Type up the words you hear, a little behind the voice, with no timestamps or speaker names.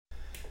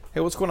Hey,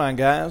 what's going on,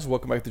 guys?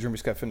 Welcome back to the Jeremy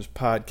Scott Fitness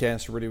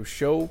Podcast Radio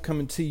Show,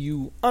 coming to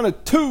you on a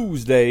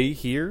Tuesday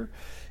here,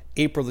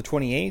 April the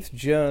 28th,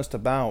 just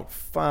about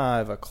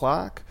 5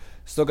 o'clock.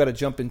 Still got to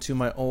jump into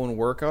my own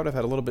workout. I've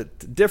had a little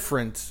bit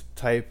different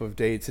type of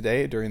day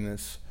today during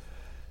this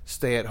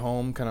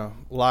stay-at-home kind of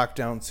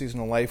lockdown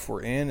seasonal life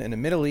we're in. And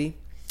admittedly,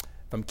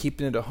 if I'm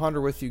keeping it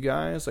 100 with you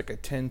guys like I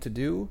tend to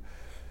do,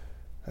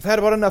 I've had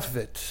about enough of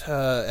it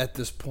at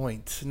this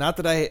point. Not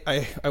that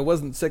I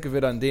wasn't sick of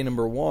it on day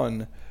number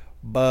one,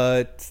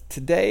 but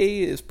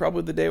today is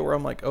probably the day where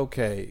I'm like,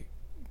 okay,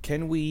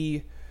 can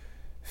we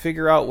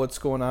figure out what's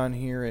going on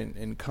here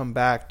and come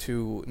back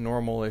to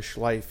normal-ish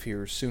life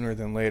here sooner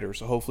than later?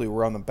 So hopefully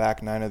we're on the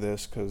back nine of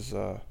this, because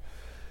I'd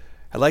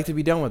like to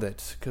be done with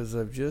it, because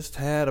I've just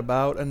had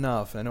about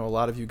enough. I know a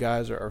lot of you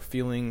guys are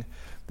feeling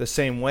the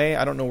same way.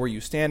 I don't know where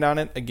you stand on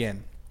it.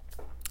 Again,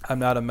 I'm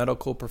not a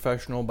medical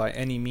professional by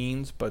any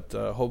means, but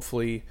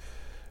hopefully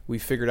we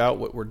figured out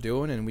what we're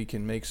doing and we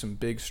can make some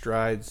big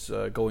strides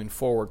going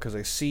forward, because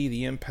I see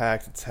the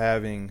impact it's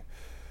having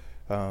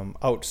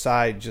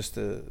outside just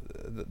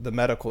the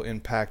medical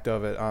impact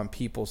of it on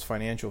people's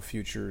financial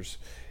futures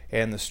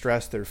and the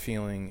stress they're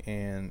feeling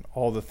and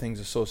all the things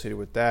associated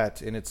with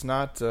that. And it's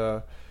not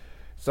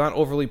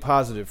overly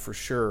positive for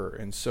sure.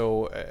 And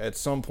so at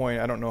some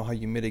point, I don't know how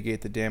you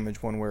mitigate the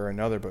damage one way or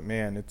another, but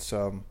man, it's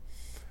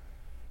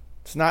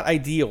not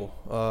ideal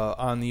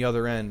on the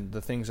other end,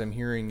 the things I'm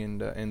hearing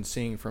and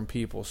seeing from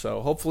people.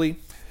 So hopefully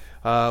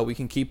we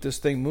can keep this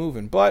thing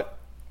moving. But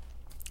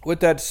with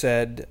that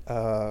said,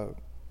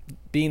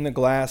 being the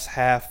glass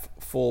half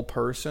full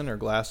person or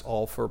glass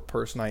all full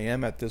person I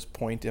am at this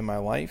point in my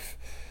life,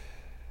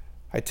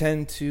 I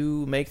tend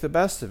to make the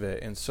best of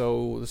it. And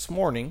so this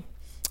morning,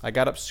 I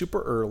got up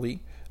super early,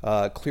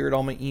 cleared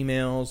all my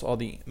emails, all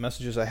the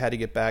messages I had to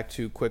get back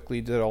to quickly,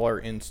 did all our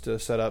Insta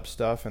setup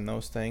stuff and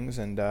those things,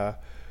 and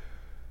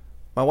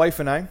my wife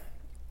and I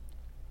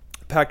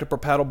packed up our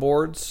paddle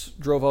boards,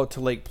 drove out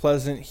to Lake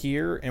Pleasant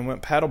here, and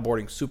went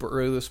paddleboarding super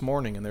early this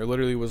morning. And there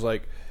literally was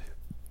like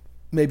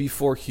maybe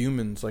 4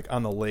 humans like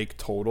on the lake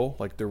total.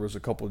 Like there was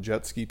a couple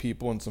jet ski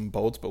people and some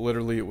boats, but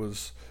literally it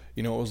was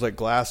like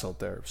glass out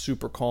there.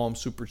 Super calm,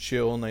 super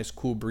chill, nice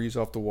cool breeze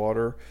off the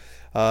water.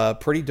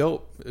 Pretty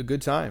dope. A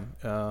good time.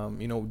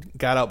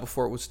 Got out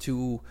before it was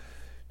too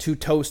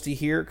toasty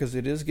here, because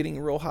it is getting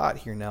real hot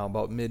here now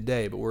about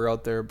midday, but we're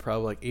out there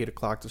probably like 8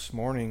 o'clock this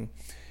morning,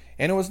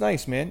 and it was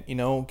nice, man.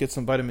 Get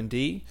some vitamin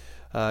D,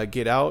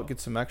 get out, get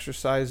some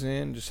exercise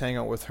in, just hang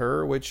out with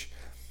her, which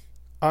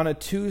on a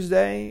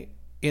Tuesday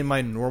in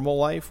my normal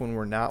life when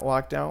we're not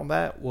locked down,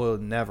 that will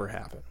never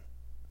happen.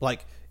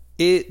 Like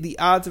the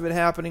odds of it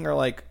happening are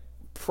like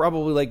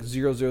probably like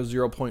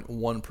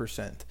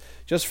 0.1%,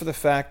 just for the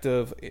fact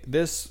of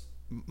this.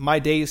 My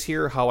days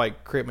here, how I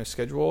create my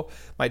schedule,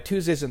 my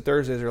Tuesdays and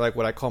Thursdays are like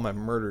what I call my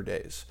murder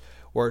days,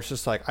 where it's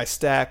just like I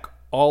stack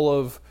all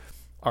of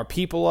our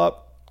people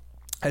up,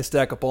 I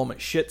stack up all my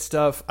shit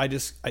stuff, I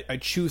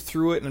chew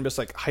through it, and I'm just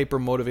like hyper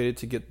motivated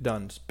to get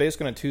done.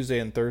 Basically on a Tuesday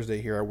and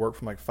Thursday here, I work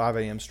from like 5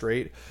 a.m.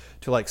 straight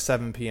to like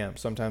 7 p.m.,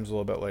 sometimes a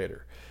little bit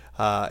later.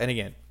 And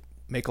again,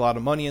 make a lot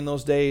of money in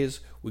those days.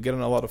 We get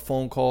on a lot of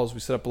phone calls, we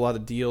set up a lot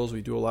of deals,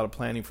 we do a lot of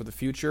planning for the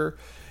future.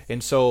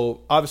 And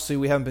so obviously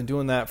we haven't been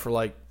doing that for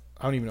like,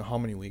 I don't even know how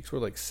many weeks. We're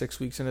like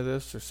 6 weeks into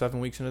this or 7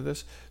 weeks into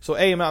this. So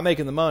A, I'm not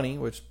making the money,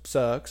 which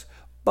sucks,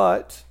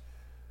 but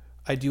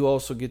I do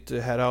also get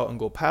to head out and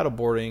go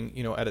paddleboarding,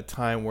 at a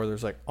time where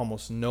there's like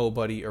almost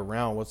nobody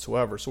around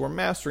whatsoever. So we're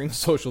mastering the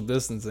social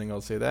distancing, I'll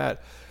say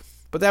that.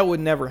 But that would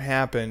never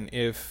happen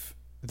if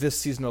this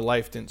season of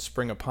life didn't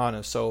spring upon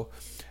us. So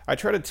I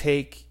try to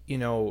take,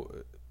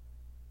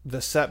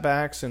 the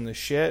setbacks and the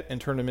shit and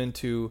turn them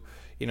into,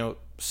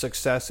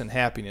 success and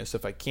happiness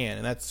if I can.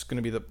 And that's going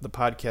to be the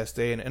podcast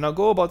day. And I'll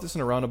go about this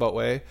in a roundabout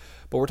way,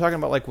 but we're talking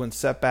about like when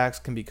setbacks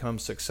can become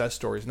success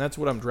stories. And that's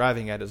what I'm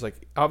driving at, is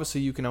like,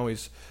 obviously you can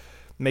always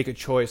make a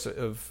choice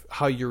of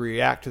how you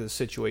react to the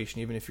situation,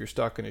 even if you're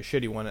stuck in a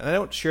shitty one. And I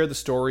don't share the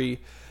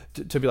story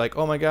to be like,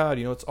 oh my God,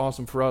 it's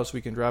awesome for us.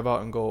 We can drive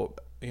out and go,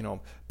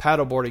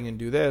 paddleboarding and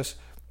do this.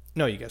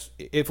 No, you guys,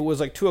 if it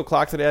was like 2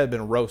 o'clock today, I'd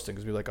been roasting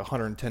because it'd be like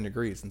 110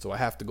 degrees. And so I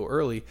have to go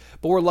early.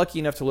 But we're lucky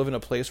enough to live in a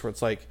place where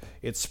it's like,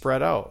 it's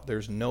spread out.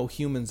 There's no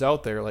humans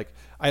out there. Like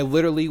I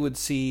literally would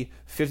see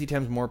 50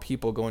 times more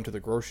people going to the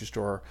grocery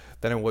store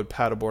than I would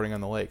paddleboarding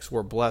on the lakes.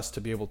 We're blessed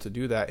to be able to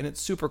do that. And it's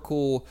super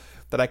cool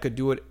that I could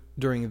do it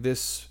during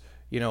this,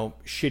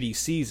 shitty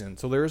season.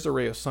 So there is a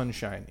ray of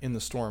sunshine in the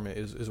storm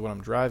is what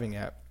I'm driving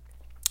at.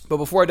 But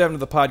before I dive into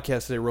the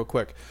podcast today, real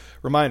quick,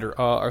 reminder,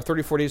 our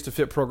 34 Days to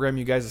Fit program,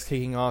 you guys, is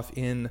kicking off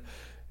in,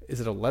 is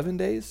it 11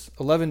 days?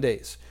 11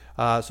 days.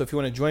 So if you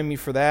want to join me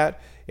for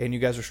that and you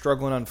guys are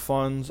struggling on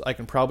funds, I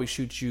can probably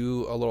shoot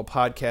you a little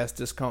podcast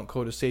discount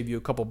code to save you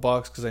a couple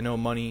bucks, because I know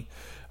money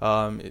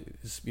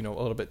is a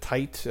little bit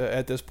tight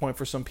at this point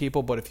for some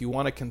people. But if you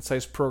want a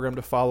concise program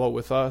to follow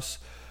with us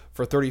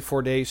for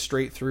 34 days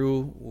straight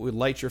through. We'll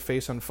light your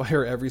face on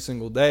fire every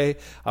single day.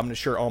 I'm going to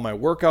share all my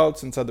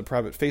workouts inside the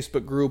private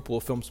Facebook group.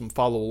 We'll film some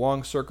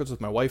follow-along circuits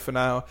with my wife and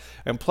I.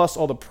 And plus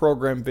all the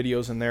program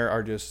videos in there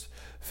are just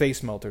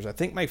face melters. I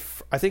think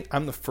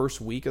I'm the first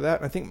week of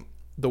that. I think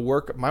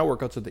my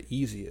workouts are the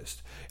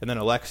easiest, and then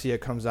Alexia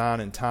comes on,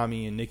 and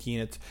Tommy and Nikki,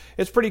 and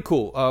it's pretty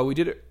cool. We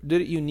did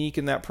it unique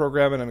in that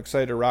program, and I'm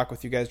excited to rock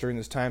with you guys during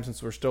this time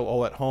since we're still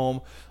all at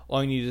home.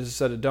 All you need is a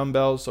set of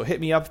dumbbells. So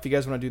hit me up if you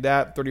guys want to do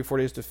that. 34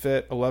 days to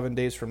fit, 11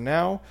 days from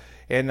now,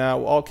 and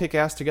we'll all kick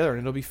ass together, and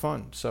it'll be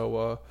fun.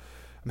 So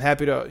I'm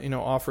happy to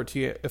offer it to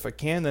you if I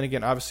can. Then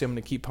again, obviously I'm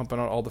going to keep pumping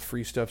out all the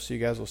free stuff, so you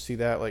guys will see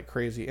that like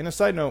crazy. And a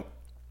side note,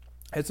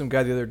 I had some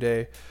guy the other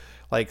day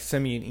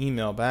send me an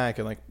email back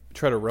and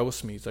try to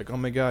roast me. It's like, oh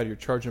my God, you're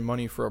charging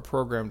money for a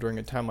program during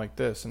a time like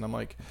this. And I'm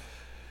like,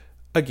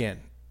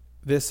 again,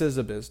 this is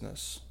a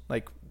business.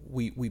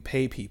 We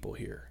pay people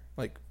here.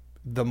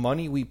 The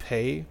money we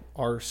pay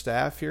our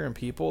staff here and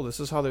people, this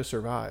is how they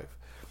survive.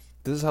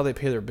 This is how they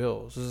pay their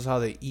bills. This is how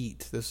they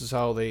eat. This is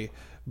how they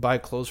buy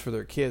clothes for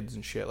their kids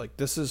and shit.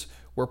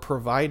 We're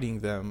providing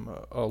them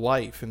a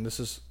life, and this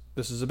is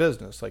a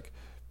business.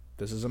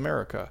 This is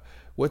America.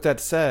 With that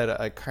said,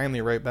 I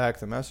kindly write back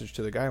the message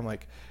to the guy. I'm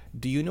like,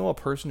 do you know a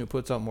person who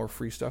puts out more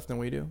free stuff than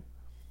we do?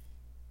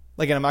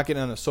 And I'm not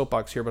getting on a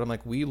soapbox here, but I'm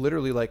like, we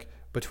literally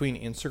between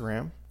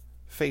Instagram,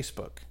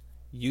 Facebook,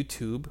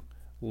 YouTube,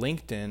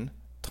 LinkedIn,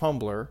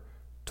 Tumblr,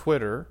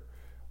 Twitter,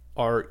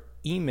 our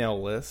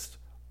email list,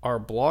 our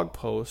blog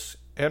posts,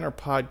 and our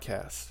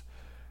podcasts.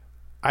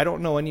 I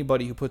don't know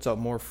anybody who puts out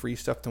more free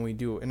stuff than we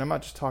do. And I'm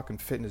not just talking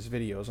fitness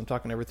videos. I'm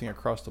talking everything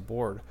across the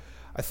board.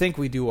 I think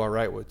we do all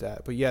right with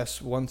that. But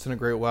yes, once in a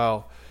great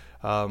while,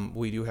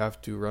 we do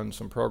have to run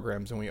some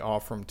programs and we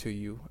offer them to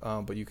you.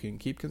 But you can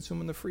keep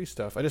consuming the free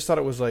stuff. I just thought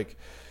it was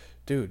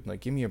dude,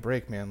 give me a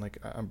break, man.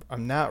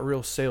 I'm not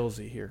real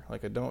salesy here. I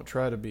don't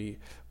try to be.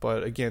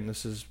 But again,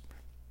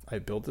 I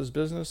built this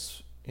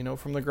business,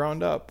 from the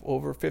ground up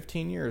over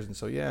 15 years. And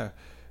so, yeah,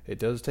 it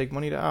does take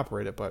money to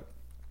operate it. But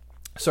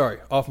sorry,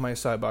 off my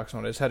sidebox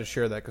note. I just had to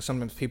share that because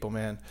sometimes people,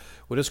 man,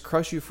 will just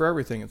crush you for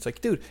everything. It's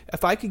dude,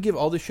 if I could give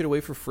all this shit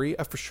away for free,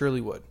 I for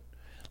surely would.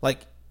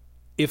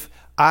 If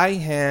I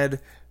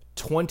had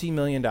 $20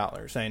 million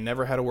and I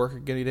never had to work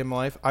again in my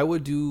life, I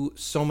would do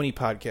so many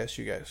podcasts,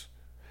 you guys.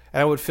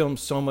 And I would film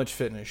so much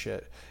fitness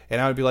shit. And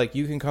I would be like,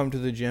 you can come to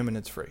the gym and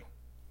it's free.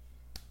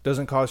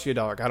 Doesn't cost you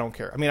 $1. I don't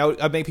care. I mean,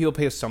 I'd make people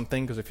pay us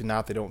something because if you're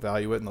not, they don't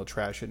value it and they'll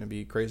trash it and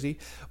be crazy.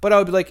 But I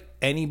would be like,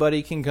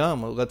 anybody can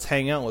come. Let's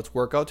hang out. Let's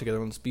work out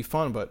together. Let's be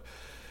fun. But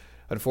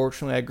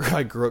unfortunately,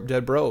 I grew up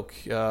dead broke,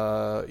 in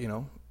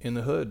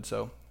the hood.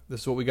 So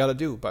this is what we got to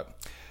do. But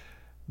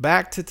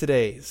back to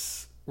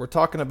today's. We're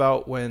talking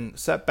about when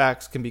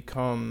setbacks can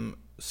become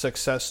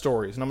success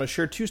stories. And I'm going to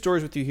share 2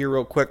 stories with you here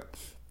real quick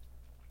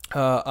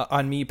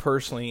on me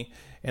personally,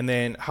 and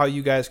then how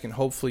you guys can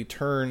hopefully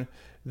turn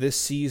this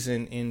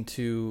season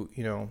into,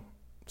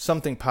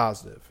 something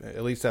positive.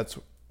 At least that's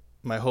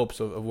my hopes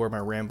of where my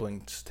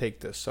ramblings take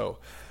this. So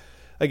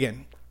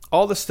again,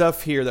 all the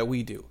stuff here that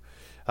we do,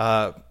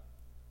 I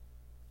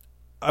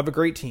have a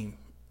great team.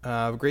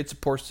 A great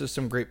support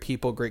system, great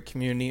people, great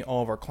community.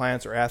 All of our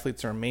clients, our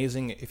athletes are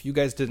amazing. If you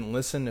guys didn't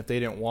listen, if they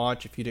didn't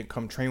watch, if you didn't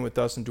come train with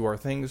us and do our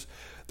things,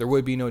 there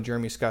would be no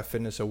Jeremy Scott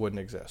Fitness. It wouldn't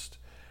exist.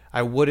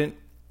 I wouldn't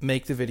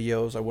make the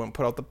videos. I wouldn't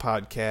put out the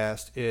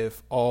podcast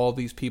if all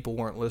these people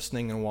weren't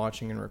listening and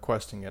watching and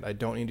requesting it. I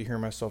don't need to hear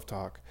myself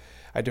talk.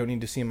 I don't need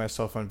to see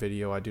myself on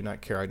video. I do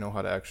not care. I know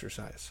how to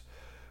exercise.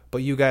 But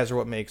you guys are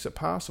what makes it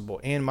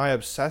possible. And my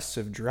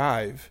obsessive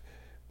drive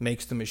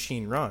makes the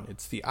machine run.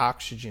 It's the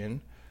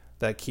oxygen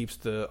that keeps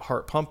the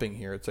heart pumping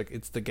here.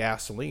 It's the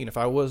gasoline. If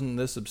I wasn't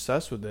this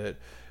obsessed with it,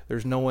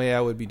 there's no way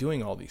I would be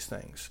doing all these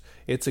things.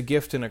 It's a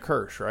gift and a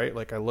curse, right?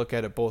 I look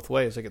at it both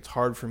ways. It's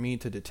hard for me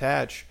to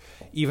detach,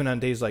 even on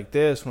days like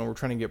this when we're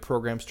trying to get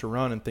programs to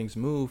run and things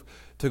move,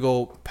 to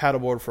go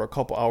paddleboard for a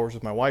couple hours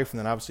with my wife and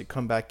then obviously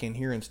come back in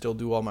here and still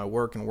do all my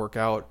work and work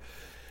out.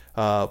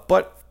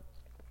 But,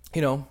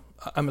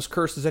 I'm as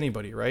cursed as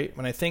anybody, right?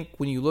 And I think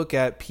when you look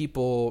at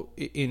people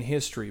in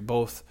history,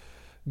 both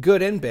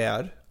good and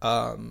bad,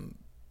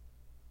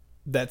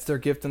 that's their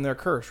gift and their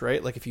curse,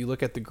 right? If you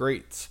look at the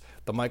greats,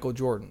 the Michael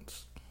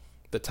Jordans,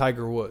 the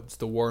Tiger Woods,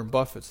 the Warren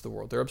Buffetts of the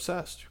world, they're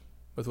obsessed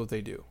with what they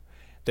do.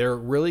 They're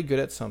really good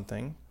at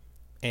something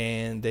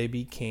and they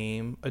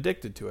became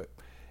addicted to it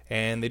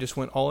and they just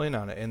went all in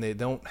on it and they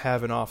don't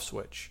have an off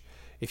switch.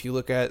 If you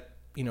look at,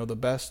 the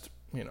best,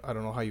 I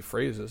don't know how you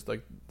phrase this,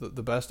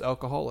 the best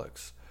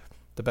alcoholics,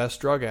 the best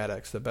drug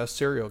addicts, the best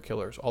serial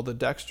killers, all the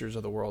Dexters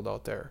of the world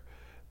out there,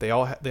 they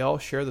all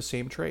share the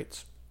same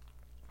traits.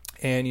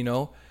 And,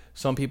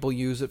 some people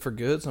use it for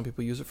good, some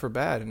people use it for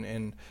bad.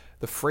 And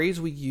the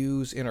phrase we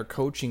use in our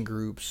coaching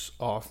groups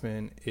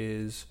often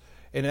is,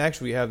 and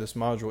actually we have this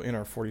module in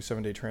our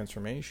 47-day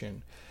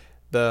transformation.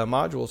 The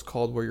module is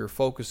called Where Your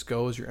Focus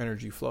Goes, Your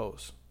Energy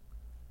Flows.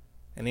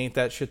 And ain't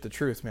that shit the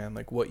truth, man?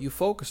 What you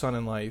focus on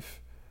in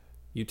life,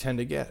 you tend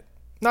to get.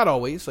 Not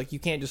always. You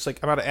can't just, I'm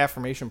not an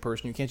affirmation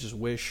person. You can't just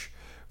wish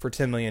for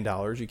 $10 million.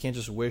 You can't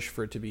just wish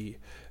for it to be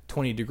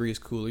 20 degrees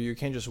cooler. You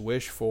can't just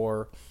wish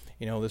for,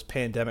 this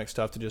pandemic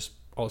stuff to just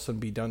all of a sudden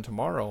be done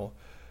tomorrow.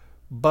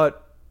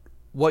 But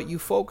what you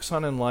focus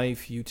on in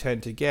life, you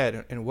tend to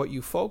get, and what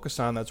you focus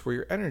on, that's where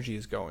your energy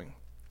is going.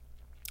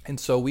 And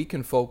so we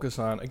can focus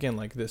on, again,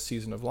 like this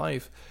season of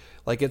life,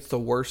 like it's the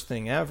worst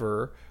thing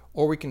ever,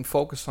 or we can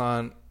focus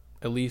on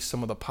at least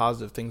some of the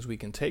positive things we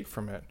can take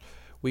from it.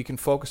 We can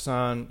focus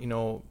on,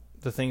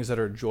 the things that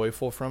are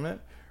joyful from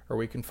it, or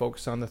we can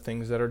focus on the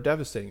things that are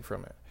devastating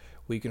from it.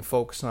 We can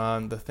focus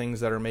on the things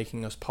that are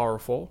making us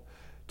powerful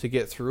to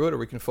get through it, or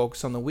we can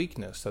focus on the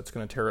weakness that's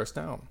going to tear us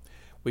down.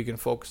 We can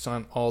focus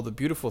on all the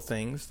beautiful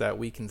things that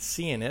we can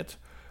see in it,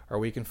 or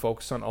we can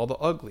focus on all the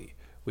ugly.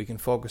 We can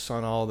focus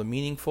on all the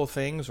meaningful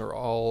things, or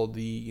all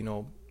the,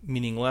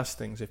 meaningless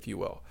things, if you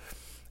will.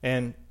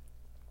 And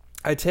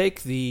I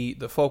take the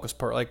focus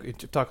part,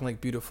 like talking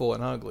like beautiful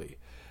and ugly.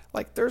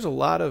 Like there's a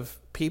lot of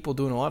people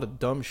doing a lot of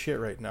dumb shit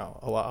right now.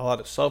 A lot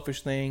of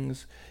selfish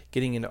things,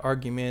 getting into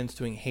arguments,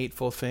 doing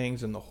hateful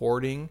things, and the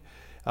hoarding,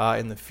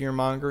 and the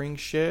fear-mongering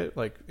shit.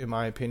 Like, in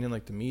my opinion,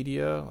 like the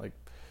media, like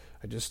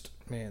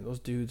those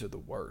dudes are the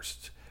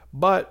worst.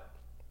 But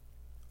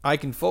I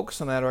can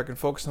focus on that, or I can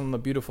focus on the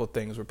beautiful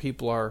things where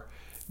people are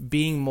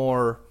being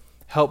more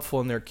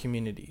helpful in their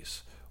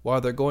communities, while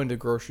they're going to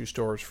grocery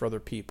stores for other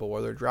people,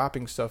 while they're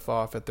dropping stuff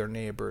off at their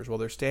neighbors, while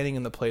they're standing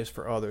in the place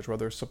for others, while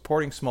they're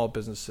supporting small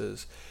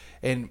businesses,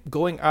 and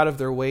going out of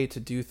their way to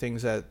do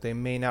things that they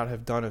may not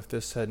have done if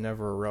this had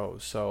never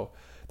arose. So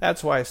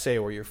that's why I say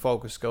where your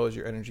focus goes,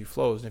 your energy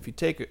flows. And if you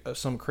take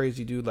some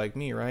crazy dude like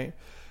me, right?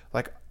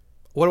 Like,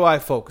 what do I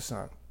focus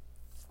on?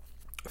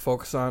 I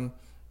focus on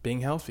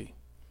being healthy,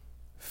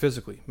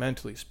 physically,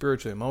 mentally,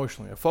 spiritually,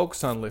 emotionally. I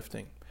focus on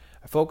lifting.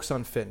 I focus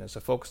on fitness. I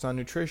focus on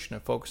nutrition. I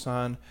focus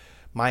on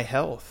my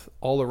health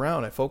all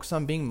around. I focus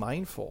on being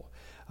mindful,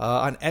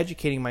 on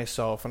educating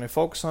myself, and I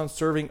focus on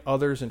serving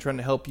others and trying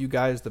to help you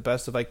guys the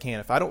best that I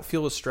can. If I don't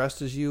feel as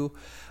stressed as you,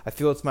 I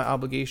feel it's my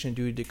obligation and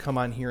duty to come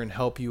on here and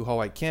help you how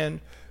I can.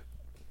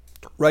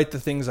 Write the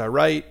things I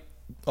write,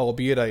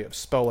 albeit I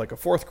spell like a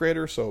fourth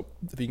grader, so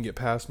if you can get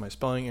past my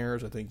spelling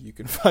errors, I think you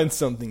can find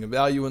something of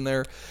value in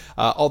there.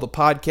 All the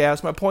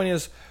podcasts. My point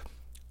is,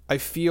 I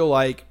feel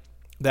like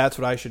that's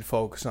what I should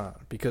focus on,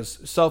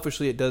 because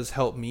selfishly it does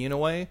help me in a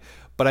way,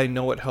 but I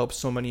know it helps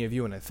so many of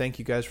you, and I thank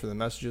you guys for the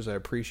messages. I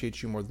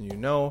appreciate you more than you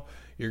know.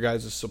 Your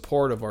guys'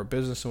 support of our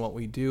business and what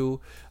we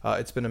do,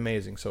 it's been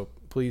amazing. So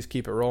please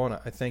keep it rolling.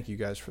 I thank you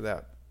guys for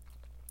that.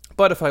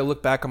 But if I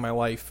look back on my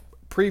life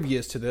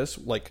previous to this,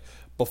 like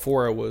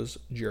before I was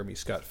Jeremy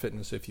Scott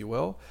Fitness, if you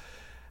will,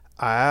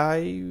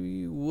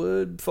 I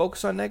would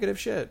focus on negative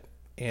shit,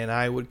 and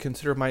I would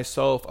consider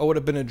myself, I would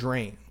have been a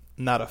drain,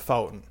 not a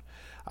fountain.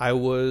 I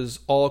was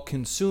all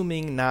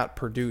consuming, not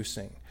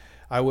producing.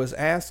 I was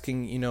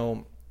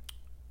asking,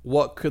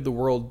 what could the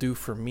world do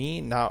for me,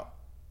 not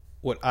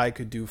what I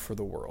could do for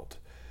the world.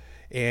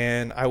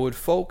 And I would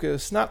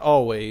focus, not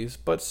always,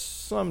 but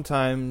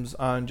sometimes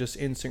on just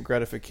instant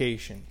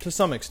gratification to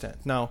some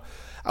extent. Now,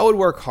 I would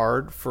work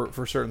hard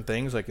for certain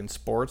things, like in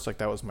sports, like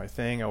that was my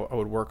thing. I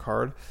would work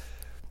hard.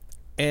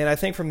 And I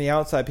think from the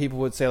outside, people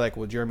would say, like,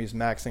 well, Jeremy's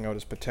maxing out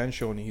his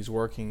potential and he's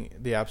working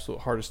the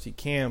absolute hardest he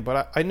can.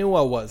 But I knew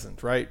I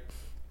wasn't, right?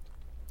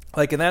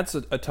 Like, and that's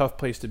a tough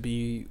place to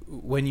be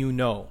when you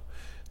know.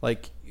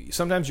 Like,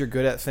 sometimes you're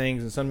good at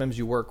things and sometimes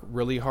you work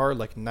really hard,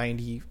 like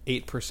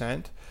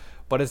 98%.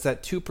 But it's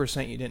that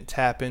 2% you didn't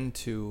tap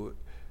into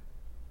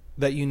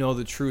that you know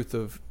the truth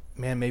of,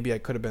 man, maybe I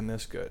could have been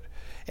this good.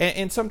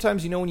 And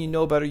sometimes, when you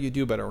know better, you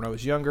do better. When I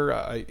was younger,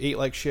 I ate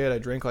like shit. I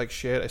drank like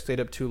shit. I stayed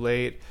up too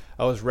late.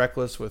 I was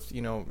reckless with,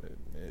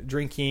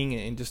 drinking,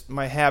 and just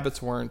my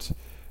habits weren't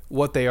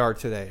what they are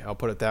today. I'll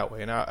put it that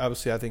way. And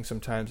obviously, I think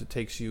sometimes it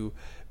takes you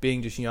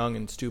being just young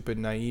and stupid,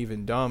 naive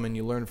and dumb, and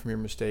you learn from your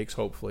mistakes,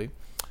 hopefully.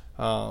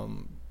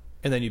 And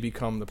then you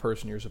become the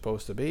person you're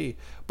supposed to be.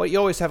 But you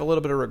always have a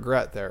little bit of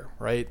regret there,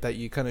 right? That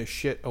you kind of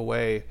shit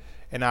away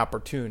an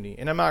opportunity.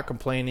 And I'm not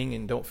complaining,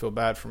 and don't feel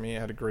bad for me.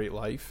 I had a great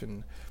life,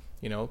 and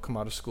come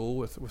out of school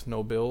with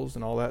no bills,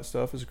 and all that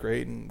stuff is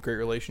great, and great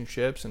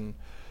relationships.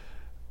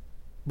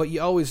 But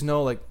you always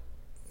know, like,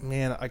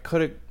 man, I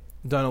could have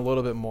done a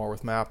little bit more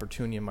with my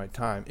opportunity and my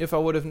time if I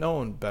would have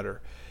known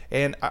better.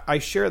 And I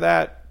share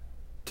that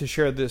to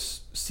share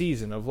this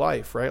season of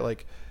life, right?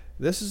 Like,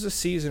 this is a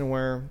season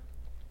where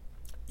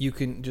you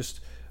can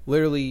just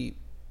literally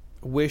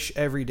wish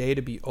every day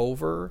to be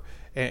over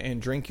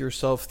and drink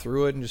yourself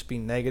through it and just be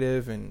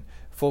negative and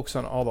focus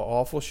on all the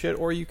awful shit,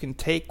 or you can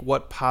take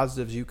what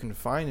positives you can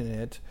find in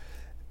it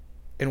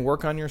and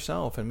work on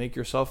yourself and make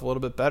yourself a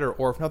little bit better.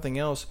 Or if nothing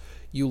else,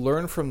 you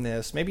learn from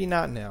this, maybe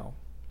not now,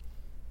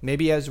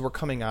 maybe as we're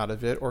coming out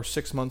of it, or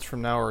 6 months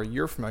from now or a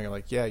year from now, you're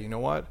like, yeah, you know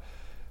what?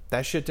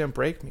 That shit didn't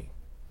break me.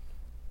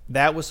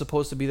 That was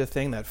supposed to be the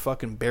thing that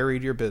fucking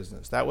buried your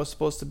business. That was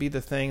supposed to be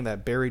the thing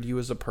that buried you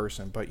as a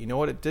person. But you know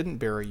what? It didn't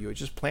bury you. It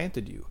just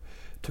planted you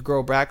to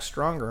grow back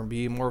stronger and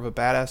be more of a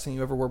badass than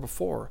you ever were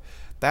before.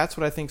 That's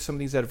what I think some of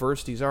these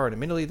adversities are. And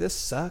admittedly, this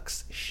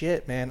sucks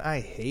shit, man. I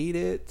hate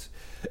it.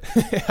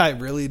 I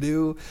really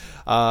do.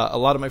 A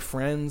lot of my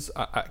friends,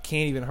 I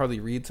can't even hardly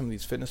read some of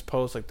these fitness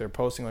posts. Like, they're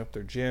posting like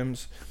their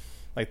gyms,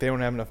 like they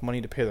don't have enough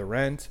money to pay the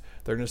rent.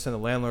 They're going to send the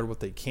landlord what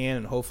they can,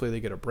 and hopefully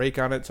they get a break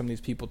on it. Some of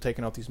these people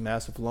taking out these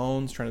massive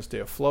loans, trying to stay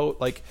afloat.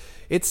 Like,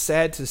 it's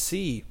sad to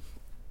see.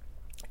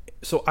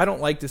 So I don't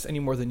like this any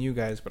more than you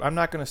guys, but I'm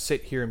not going to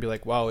sit here and be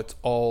like, wow, it's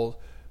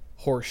all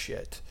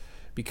horseshit,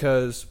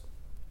 because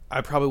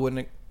I probably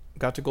wouldn't have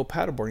got to go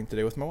paddleboarding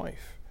today with my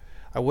wife.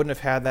 I wouldn't have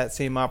had that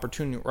same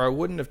opportunity, or I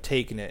wouldn't have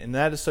taken it. And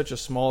that is such a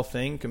small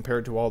thing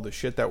compared to all the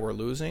shit that we're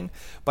losing.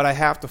 But I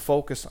have to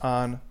focus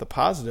on the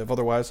positive.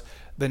 Otherwise,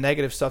 the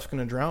negative stuff's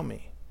going to drown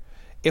me.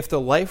 If the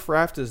life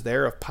raft is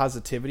there of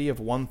positivity of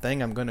one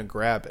thing, I'm going to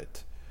grab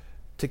it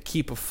to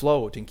keep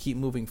afloat and keep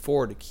moving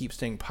forward, to keep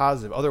staying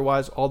positive.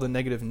 Otherwise, all the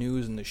negative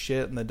news and the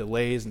shit and the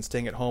delays and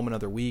staying at home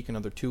another week,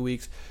 another 2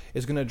 weeks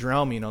is going to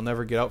drown me, and I'll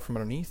never get out from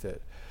underneath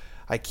it.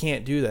 I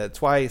can't do that.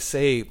 That's why I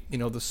say,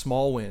 the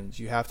small wins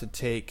you have to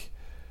take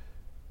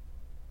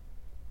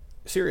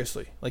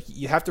seriously. Like,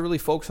 you have to really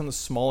focus on the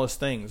smallest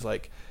things.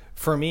 Like,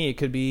 for me, it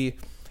could be,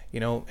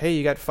 hey,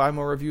 you got 5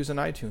 more reviews on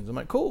iTunes. I'm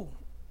like, cool.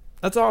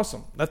 That's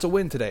awesome. That's a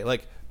win today.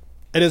 Like,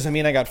 it doesn't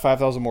mean I got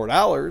 $5,000 more.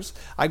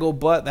 I go,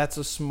 but that's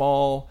a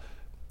small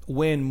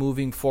win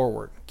moving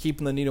forward,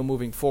 keeping the needle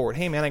moving forward.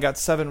 Hey, man, I got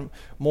 7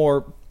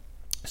 more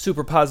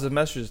super positive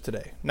messages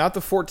today. Not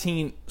the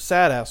 14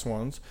 sad-ass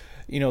ones,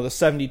 the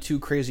 72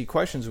 crazy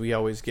questions we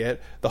always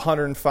get, the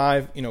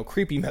 105,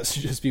 creepy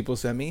messages people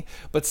send me,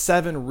 but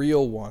 7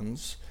 real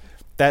ones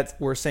that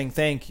were saying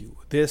thank you.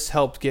 This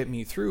helped get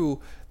me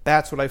through.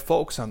 That's what I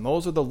focus on.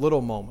 Those are the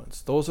little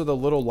moments. Those are the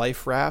little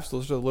life rafts.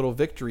 Those are the little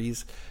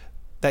victories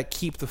that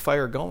keep the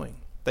fire going,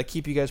 that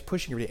keep you guys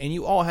pushing every day. And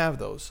you all have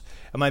those.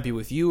 It might be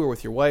with you or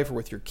with your wife or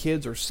with your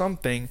kids or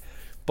something,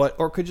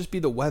 or it could just be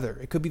the weather.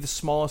 It could be the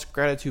smallest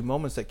gratitude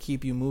moments that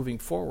keep you moving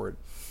forward.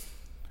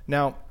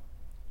 Now,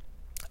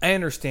 I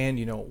understand,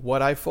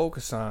 what I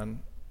focus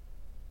on,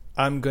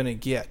 I'm going to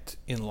get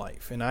in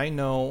life. And I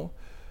know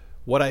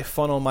what I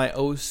funnel my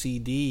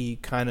OCD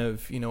kind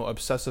of,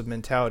 obsessive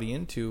mentality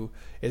into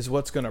is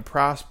what's going to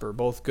prosper,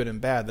 both good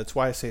and bad. That's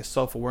why I say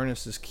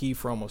self-awareness is key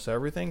for almost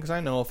everything, because I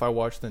know if I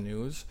watch the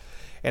news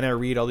and I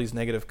read all these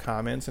negative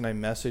comments and I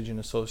message and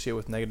associate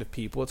with negative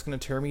people, it's going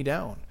to tear me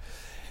down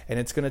and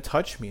it's going to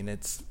touch me, and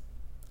it's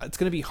going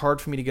to be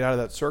hard for me to get out of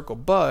that circle.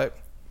 But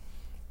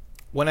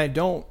when I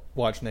don't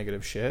watch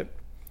negative shit,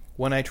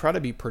 when I try to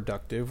be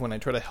productive, when I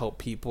try to help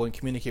people and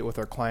communicate with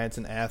our clients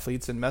and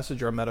athletes and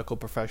message our medical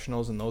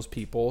professionals and those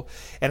people,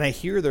 and I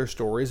hear their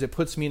stories, it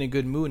puts me in a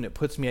good mood and it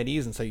puts me at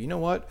ease and say, you know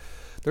what?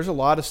 There's a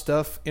lot of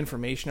stuff,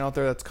 information out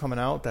there that's coming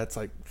out that's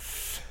like,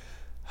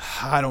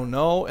 I don't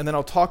know. And then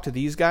I'll talk to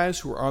these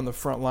guys who are on the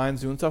front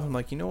lines doing stuff. I'm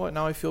like, you know what?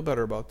 Now I feel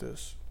better about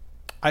this.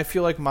 I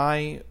feel like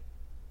my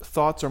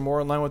thoughts are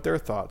more in line with their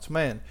thoughts.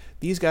 Man,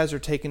 these guys are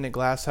taking the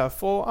glass half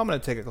full. I'm going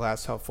to take a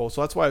glass half full.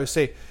 So that's why I would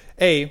say,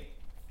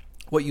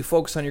 what you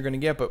focus on, you're going to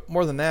get. But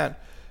more than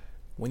that,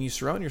 when you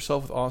surround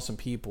yourself with awesome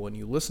people and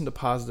you listen to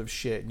positive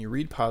shit and you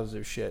read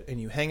positive shit and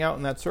you hang out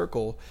in that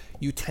circle,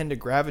 you tend to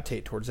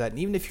gravitate towards that. And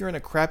even if you're in a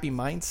crappy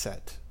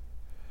mindset,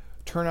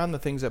 turn on the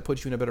things that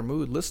put you in a better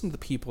mood. Listen to the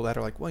people that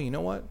are like, well, you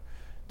know what?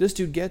 This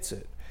dude gets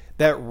it.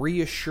 That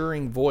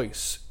reassuring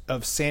voice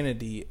of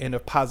sanity and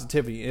of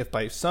positivity. If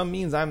by some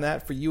means I'm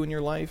that for you in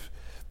your life,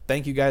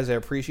 thank you guys. I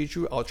appreciate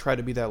you. I'll try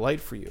to be that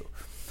light for you.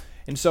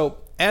 And so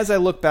as I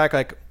look back,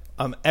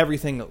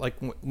 everything, like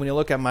when you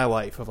look at my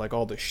life of like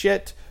all the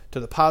shit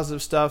to the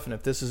positive stuff, and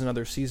if this is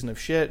another season of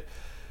shit,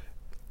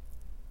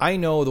 I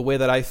know the way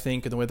that I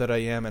think and the way that I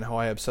am and how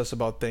I obsess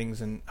about things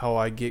and how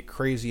I get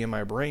crazy in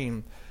my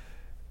brain.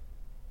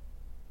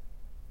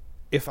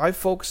 If I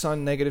focus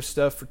on negative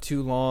stuff for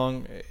too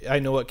long, I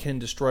know it can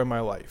destroy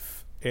my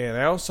life. And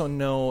I also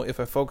know if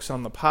I focus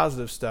on the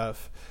positive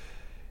stuff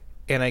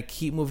and I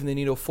keep moving the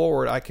needle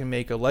forward, I can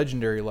make a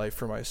legendary life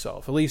for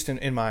myself, at least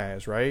in my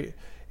eyes, right?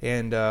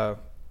 And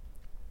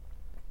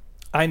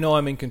I know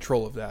I'm in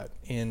control of that.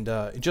 And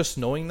just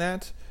knowing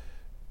that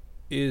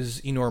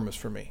is enormous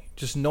for me.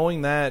 Just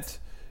knowing that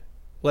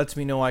lets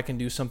me know I can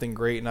do something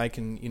great and I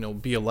can,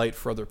 be a light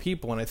for other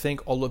people. And I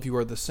think all of you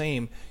are the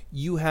same.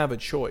 You have a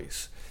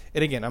choice.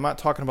 And again, I'm not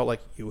talking about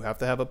like you have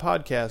to have a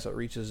podcast that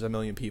reaches 1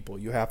 million people.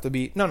 You have to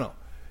be, no.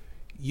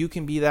 You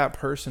can be that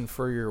person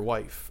for your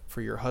wife,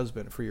 for your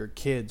husband, for your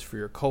kids, for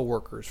your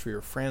coworkers, for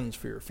your friends,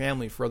 for your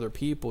family, for other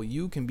people.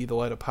 You can be the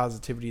light of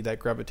positivity that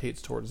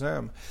gravitates towards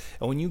them.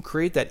 And when you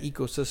create that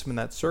ecosystem in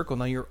that circle,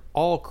 now you're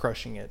all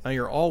crushing it. Now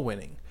you're all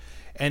winning.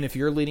 And if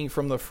you're leading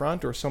from the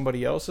front or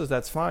somebody else's,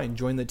 that's fine.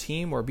 Join the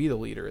team or be the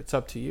leader. It's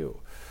up to you.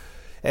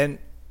 And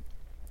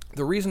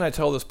the reason I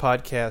tell this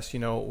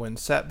podcast, when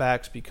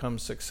setbacks become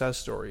success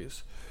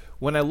stories,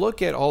 when I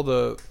look at all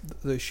the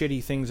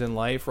shitty things in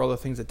life or all the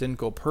things that didn't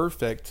go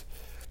perfect,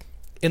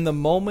 in the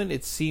moment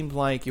it seemed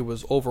like it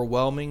was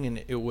overwhelming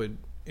and it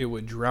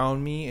would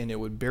drown me and it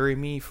would bury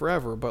me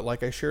forever. But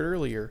like I shared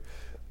earlier,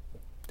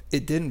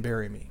 it didn't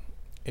bury me.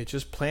 It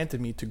just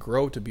planted me to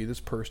grow to be this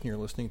person you're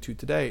listening to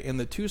today. And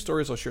the two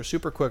stories I'll share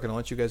super quick, and I'll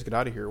let you guys get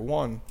out of here.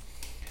 One,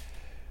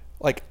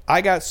 like,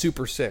 I got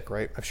super sick,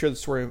 right? I've shared the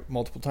story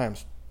multiple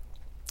times.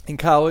 In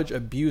college, I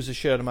abused the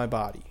shit out of my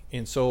body.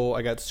 And so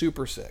I got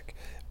super sick.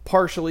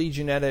 Partially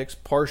genetics,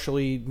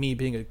 partially me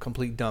being a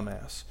complete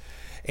dumbass.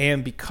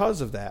 And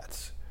because of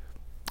that,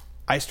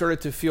 I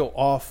started to feel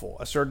awful.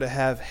 I started to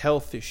have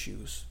health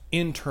issues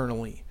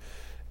internally,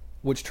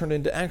 which turned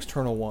into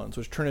external ones,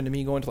 which turned into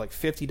me going to like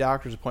 50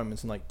 doctor's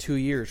appointments in like 2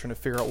 years trying to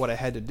figure out what I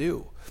had to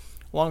do.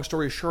 Long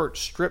story short,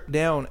 stripped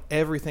down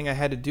everything I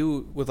had to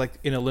do with like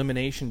an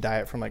elimination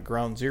diet from like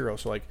ground zero.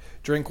 So like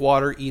drink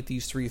water, eat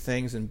these 3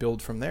 things, and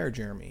build from there,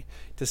 Jeremy,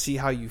 to see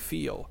how you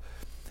feel.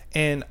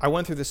 And I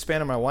went through this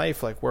span of my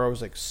life like where I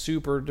was like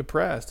super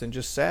depressed and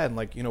just sad and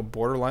like, you know,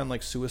 borderline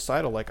like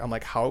suicidal. Like I'm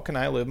like, how can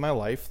I live my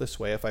life this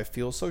way if I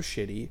feel so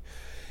shitty?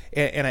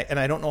 And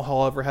I don't know how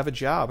I'll ever have a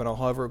job and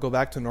I'll ever go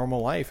back to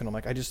normal life. And I'm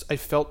like, I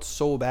felt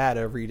so bad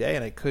every day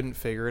and I couldn't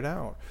figure it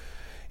out.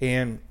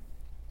 And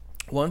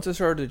once I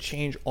started to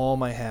change all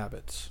my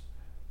habits,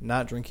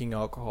 not drinking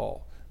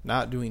alcohol,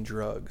 not doing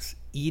drugs,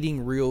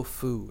 eating real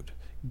food,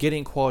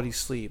 getting quality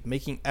sleep,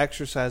 making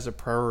exercise a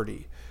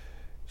priority,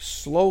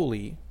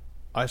 slowly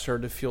I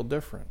started to feel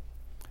different.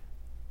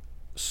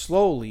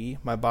 Slowly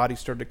my body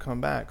started to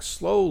come back.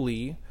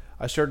 Slowly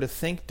I started to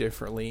think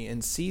differently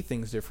and see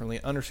things differently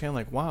and understand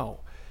like,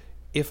 wow,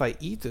 if I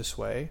eat this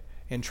way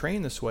and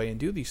train this way and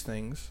do these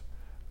things,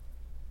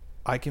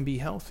 I can be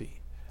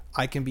healthy.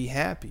 I can be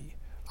happy.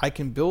 I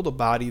can build a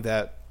body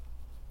that,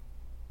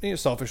 you know,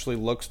 selfishly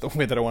looks the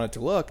way that I want it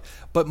to look,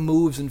 but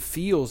moves and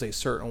feels a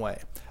certain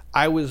way.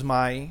 I was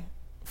my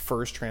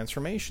first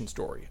transformation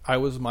story. I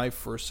was my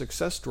first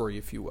success story,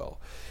 if you will.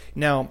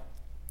 Now,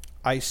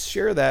 I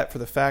share that for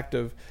the fact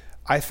of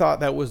I thought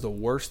that was the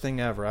worst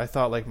thing ever. I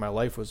thought like my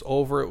life was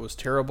over. It was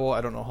terrible.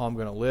 I don't know how I'm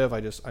going to live.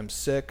 I'm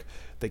sick.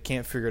 They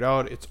can't figure it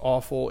out. It's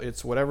awful.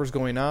 It's whatever's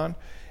going on.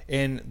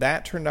 And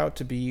that turned out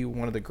to be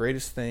one of the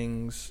greatest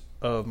things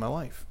of my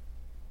life.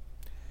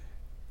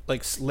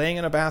 Like laying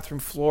on a bathroom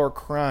floor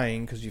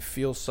crying because you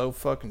feel so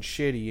fucking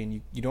shitty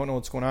and you don't know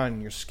what's going on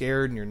and you're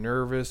scared and you're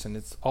nervous and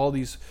it's all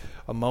these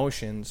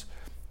emotions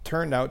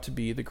turned out to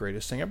be the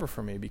greatest thing ever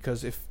for me.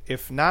 Because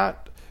if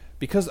not,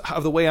 because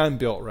of the way I'm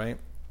built, right?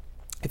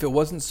 If it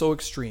wasn't so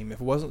extreme, if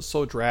it wasn't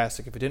so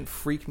drastic, if it didn't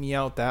freak me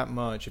out that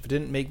much, if it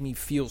didn't make me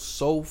feel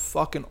so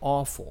fucking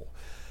awful,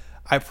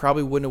 I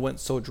probably wouldn't have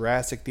went so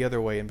drastic the other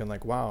way and been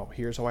like, wow,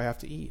 here's how I have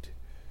to eat.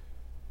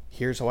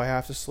 Here's how I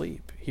have to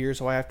sleep. Here's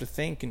how I have to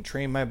think and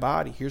train my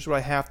body. Here's what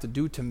I have to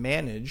do to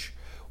manage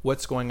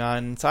what's going on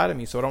inside of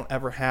me so I don't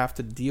ever have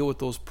to deal with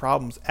those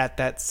problems at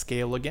that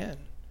scale again.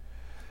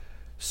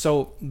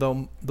 So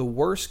the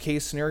worst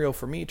case scenario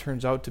for me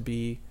turns out to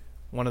be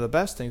one of the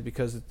best things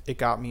because it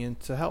got me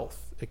into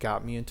health. It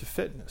got me into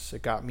fitness.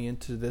 It got me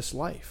into this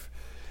life.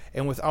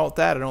 And without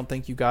that, I don't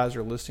think you guys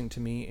are listening to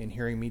me and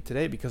hearing me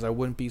today because I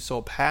wouldn't be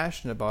so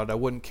passionate about it. I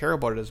wouldn't care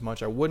about it as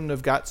much. I wouldn't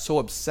have got so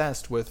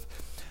obsessed with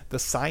the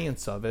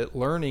science of it,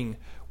 learning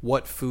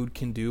what food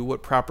can do,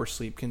 what proper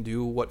sleep can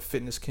do, what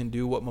fitness can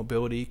do, what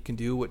mobility can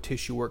do, what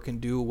tissue work can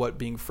do, what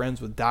being friends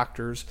with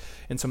doctors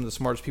and some of the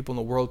smartest people in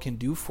the world can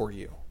do for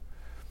you.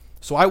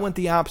 So I went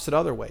the opposite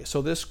other way.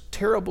 So this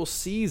terrible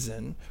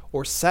season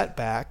or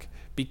setback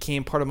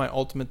became part of my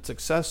ultimate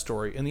success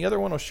story. And the other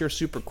one I'll share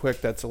super quick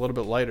that's a little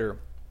bit lighter.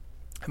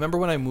 I remember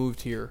when I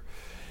moved here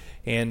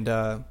and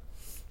I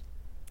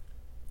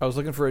was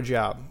looking for a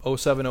job.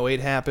 07, 08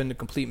 happened, a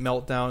complete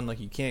meltdown. Like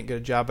you can't get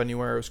a job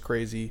anywhere. It was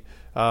crazy.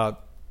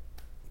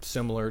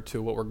 Similar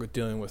to what we're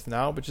dealing with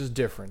now, but just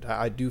different.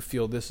 I do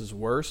feel this is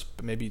worse,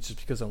 but maybe it's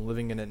just because I'm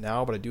living in it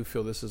now, but I do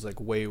feel this is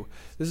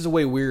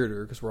way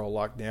weirder because we're all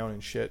locked down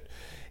and shit.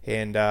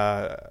 And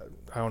I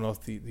don't know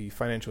if the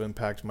financial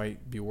impact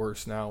might be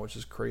worse now, which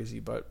is crazy.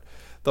 But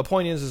the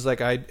point is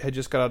like I had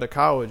just got out of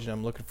college and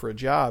I'm looking for a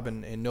job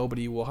and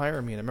nobody will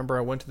hire me. And I remember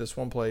I went to this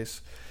one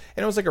place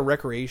and it was like a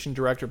recreation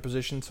director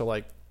position. So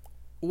like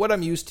what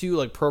I'm used to,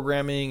 like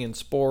programming and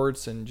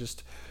sports and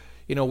just,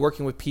 you know,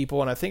 working with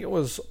people. And I think it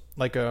was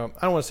like I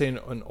don't want to say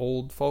an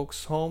old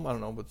folks home. I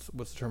don't know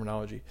what's the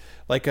terminology.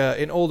 Like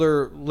an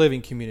older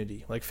living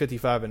community, like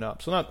 55 and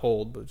up. So not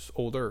old, but just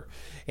older.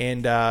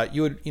 And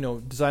you would, you know,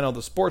 design all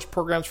the sports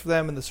programs for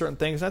them and the certain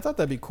things. And I thought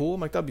that'd be cool.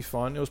 I'm like, that'd be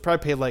fun. It was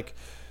probably paid like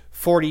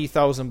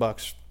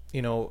 $40,000,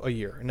 you know, a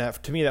year. And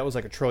that, to me, that was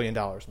like $1 trillion.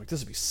 I'm like,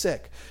 this would be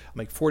sick. I'm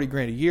like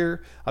 $40,000 a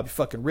year. I'll be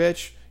fucking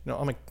rich. You know,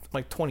 I'm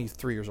like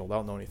 23 years old. I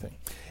don't know anything.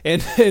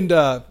 And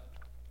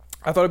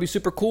I thought it'd be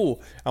super cool.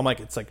 I'm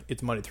like,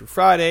 it's Monday through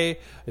Friday.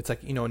 It's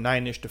like, you know,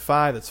 9-ish to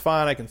 5. That's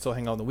fine. I can still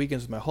hang out on the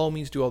weekends with my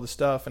homies, do all this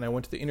stuff. And I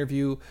went to the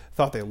interview,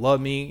 thought they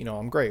loved me. You know,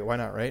 I'm great. Why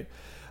not, right?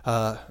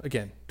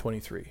 Again,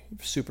 23,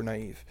 super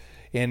naive.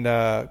 And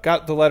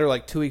got the letter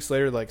like 2 weeks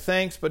later, like,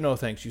 thanks, but no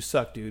thanks. You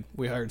suck, dude.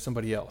 We hired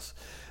somebody else.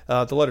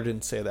 The letter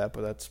didn't say that,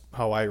 but that's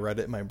how I read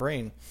it in my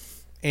brain.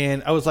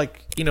 And I was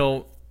like, you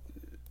know,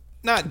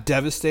 not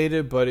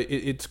devastated, but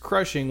it's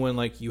crushing when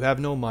like you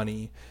have no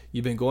money.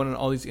 You've been going on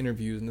all these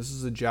interviews, and this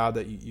is a job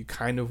that you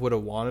kind of would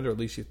have wanted, or at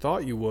least you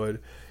thought you would,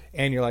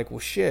 and you're like, well,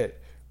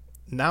 shit,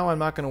 now I'm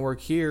not going to work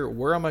here.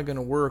 Where am I going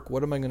to work?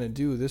 What am I going to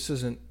do? This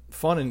isn't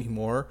fun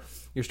anymore.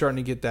 You're starting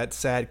to get that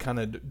sad kind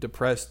of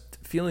depressed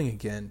feeling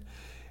again.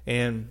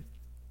 And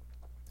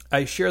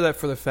I share that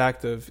for the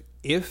fact of,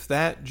 if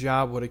that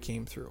job would have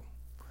came through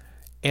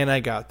and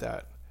I got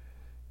that,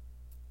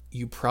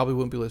 you probably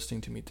wouldn't be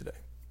listening to me today.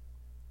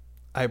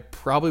 I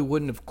probably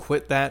wouldn't have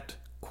quit that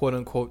quote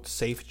unquote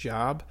safe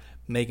job,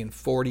 making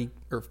 $40,000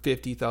 or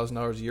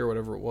 $50,000 a year,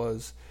 whatever it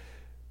was,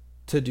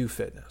 to do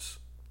fitness.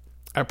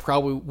 I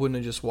probably wouldn't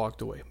have just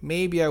walked away.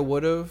 Maybe I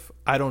would have,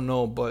 I don't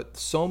know, but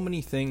so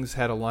many things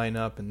had to line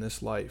up in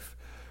this life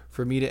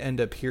for me to end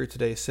up here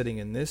today, sitting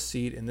in this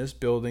seat in this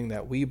building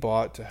that we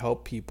bought to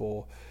help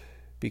people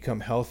become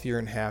healthier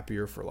and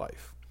happier for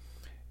life.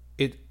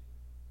 It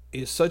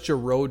is such a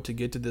road to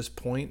get to this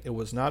point. It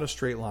was not a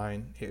straight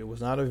line. It was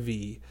not a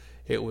V.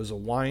 It was a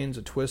winds,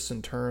 a twists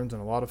and turns,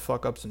 and a lot of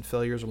fuck ups and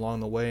failures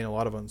along the way, and a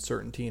lot of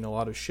uncertainty and a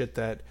lot of shit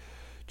that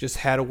just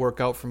had to work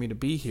out for me to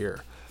be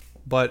here.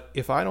 But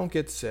if I don't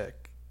get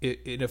sick,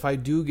 and if I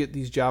do get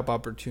these job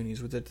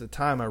opportunities, which at the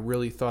time I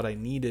really thought I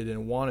needed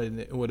and wanted, and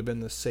it would have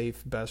been the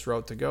safe, best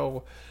route to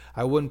go,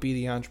 I wouldn't be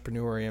the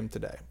entrepreneur I am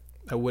today.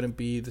 I wouldn't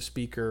be the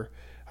speaker.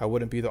 I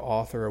wouldn't be the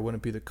author. I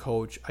wouldn't be the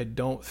coach. I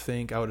don't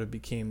think I would have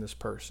became this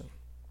person.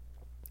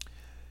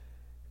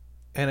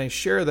 And I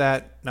share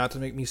that not to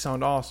make me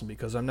sound awesome,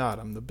 because I'm not.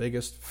 I'm the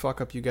biggest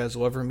fuck up you guys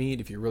will ever meet.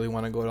 If you really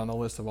want to go down the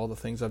list of all the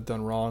things I've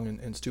done wrong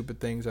and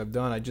stupid things I've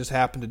done, I just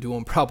happen to do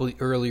them probably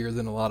earlier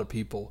than a lot of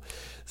people.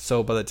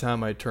 So by the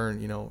time I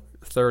turned,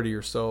 30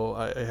 or so,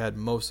 I had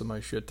most of my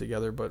shit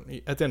together. But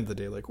at the end of the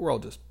day, like, we're all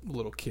just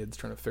little kids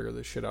trying to figure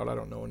this shit out. I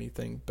don't know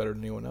anything better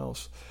than anyone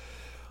else.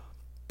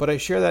 But I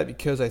share that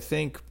because I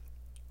think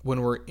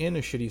when we're in a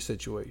shitty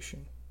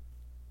situation,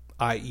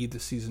 i.e. the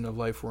season of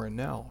life we're in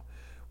now,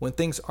 when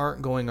things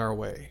aren't going our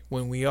way,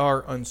 when we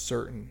are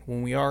uncertain,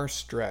 when we are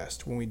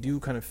stressed, when we do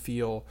kind of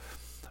feel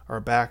our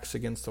backs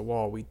against the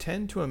wall, we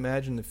tend to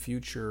imagine the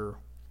future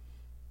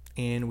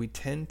and we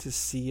tend to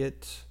see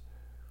it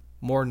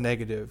more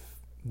negative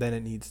than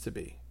it needs to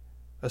be,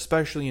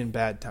 especially in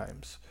bad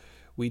times.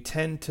 We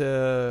tend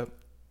to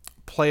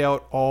play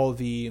out all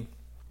the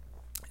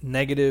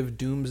negative,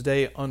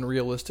 doomsday,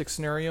 unrealistic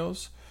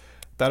scenarios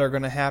that are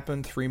going to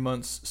happen 3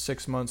 months,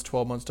 6 months,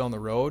 12 months down the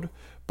road,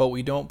 but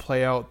we don't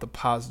play out the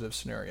positive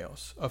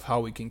scenarios of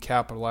how we can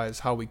capitalize,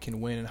 how we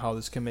can win, and how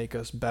this can make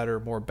us better,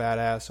 more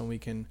badass, and we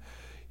can,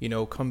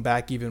 come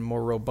back even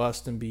more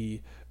robust and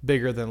be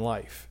bigger than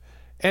life.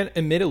 And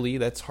admittedly,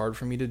 that's hard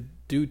for me to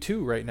do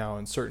too right now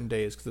in certain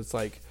days, because it's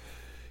like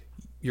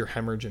you're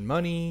hemorrhaging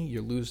money,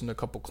 you're losing a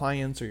couple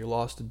clients, or you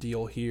lost a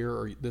deal here,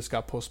 or this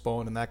got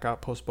postponed and that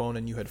got postponed,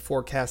 and you had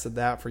forecasted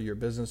that for your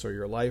business or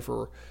your life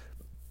or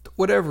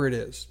whatever it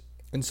is.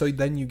 And so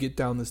then you get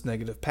down this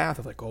negative path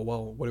of like, oh,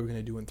 well, what are we going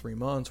to do in 3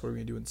 months? What are we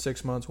going to do in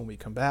 6 months when we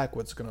come back?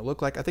 What's it going to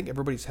look like? I think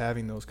everybody's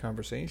having those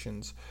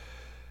conversations.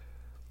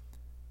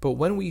 But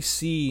when we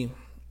see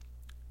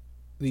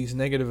these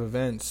negative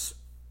events,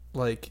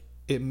 like,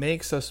 it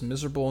makes us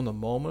miserable in the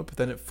moment, but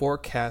then it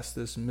forecasts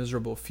this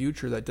miserable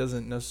future that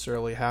doesn't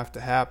necessarily have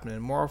to happen.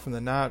 And more often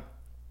than not,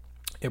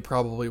 it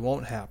probably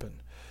won't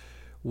happen.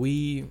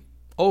 We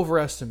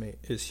overestimate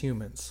as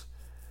humans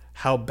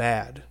how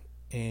bad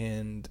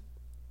and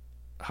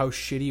how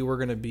shitty we're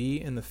going to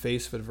be in the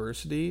face of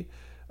adversity,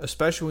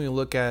 especially when you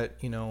look at,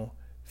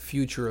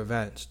 future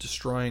events,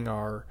 destroying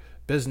our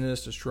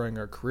business, destroying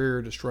our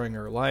career, destroying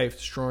our life,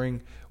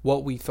 destroying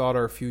what we thought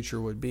our future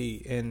would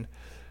be. And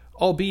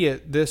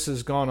albeit this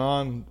has gone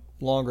on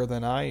longer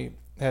than I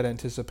had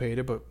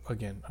anticipated, but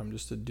again, I'm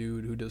just a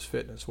dude who does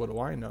fitness. What do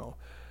I know?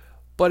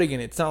 But again,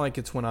 it's not like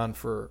it's went on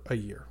for a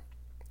year.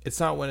 It's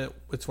not when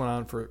it's went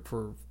on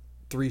for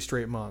 3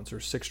 straight months or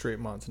 6 straight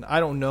months. And I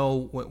don't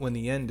know when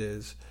the end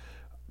is.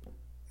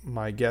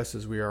 My guess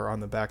is we are on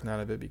the back nine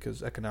of it,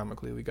 because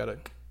economically we got to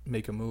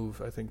make a move,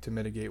 I think, to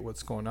mitigate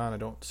what's going on. I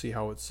don't see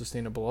how it's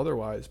sustainable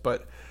otherwise.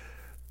 But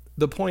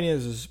the point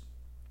is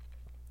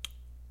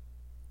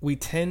we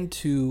tend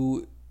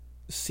to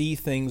see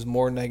things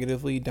more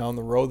negatively down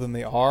the road than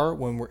they are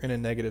when we're in a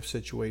negative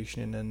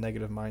situation, in a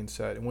negative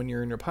mindset. And when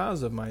you're in your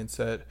positive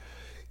mindset,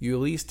 you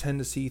at least tend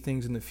to see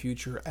things in the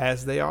future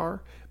as they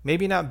are.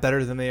 Maybe not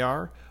better than they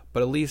are,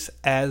 but at least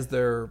as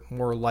they're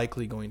more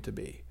likely going to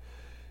be.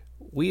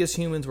 We as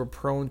humans were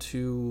prone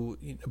to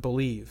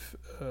believe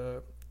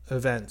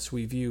events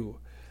we view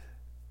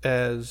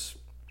as,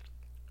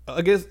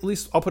 I guess, at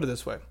least I'll put it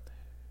this way.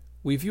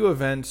 We view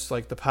events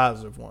like the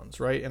positive ones,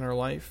 right, in our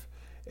life,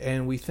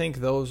 and we think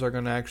those are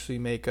going to actually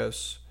make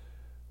us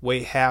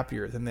way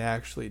happier than they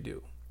actually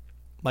do.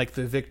 Like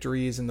the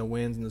victories and the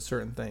wins and the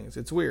certain things.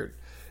 It's weird.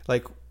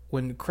 Like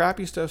when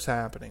crappy stuff's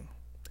happening,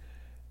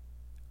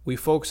 we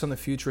focus on the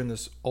future in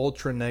this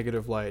ultra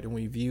negative light, and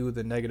we view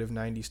the negative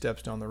 90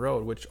 steps down the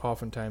road, which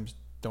oftentimes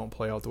don't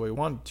play out the way we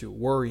wanted to.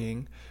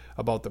 Worrying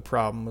about the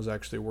problem was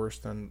actually worse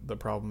than the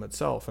problem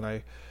itself. And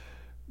I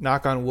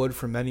knock on wood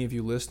for many of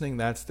you listening,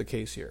 that's the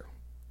case here.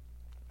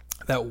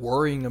 That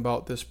worrying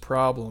about this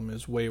problem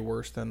is way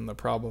worse than the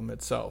problem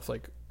itself.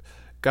 Like,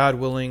 God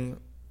willing,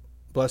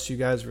 bless you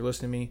guys for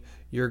listening to me.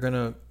 You're going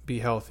to be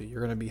healthy.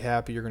 You're going to be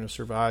happy. You're going to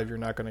survive. You're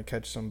not going to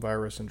catch some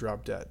virus and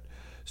drop dead.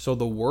 So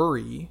the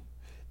worry,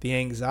 the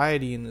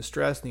anxiety, and the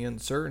stress and the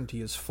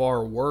uncertainty is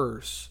far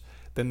worse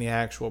than the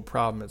actual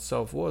problem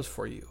itself was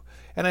for you.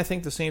 And I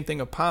think the same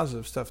thing of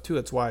positive stuff too.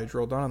 That's why I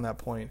drilled down on that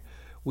point.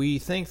 We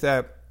think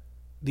that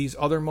these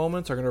other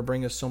moments are going to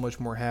bring us so much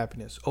more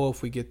happiness. Oh,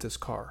 if we get this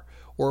car,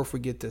 or if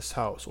we get this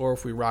house, or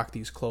if we rock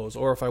these clothes,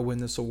 or if I win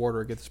this award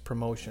or get this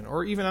promotion,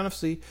 or even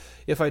honestly,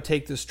 if I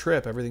take this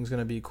trip, everything's going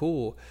to be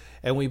cool.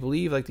 And we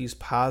believe like these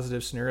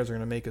positive scenarios are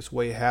going to make us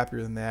way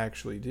happier than they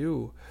actually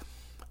do,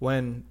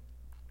 when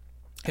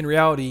in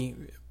reality,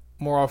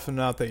 more often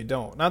than not, they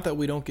don't. Not that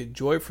we don't get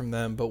joy from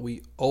them, but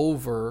we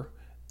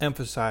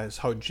overemphasize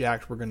how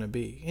jacked we're going to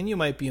be. And you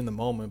might be in the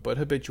moment, but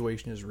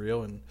habituation is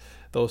real, and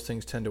those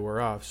things tend to wear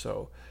off.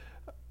 So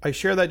I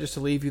share that just to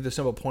leave you the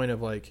simple point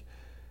of like,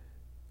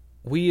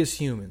 we as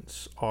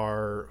humans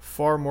are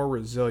far more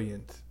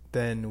resilient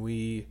than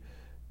we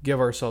give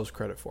ourselves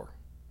credit for.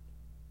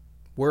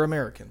 We're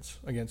Americans.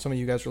 Again, some of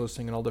you guys are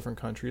listening in all different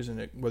countries,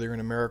 and whether you're in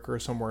America or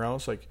somewhere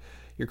else, like,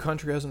 your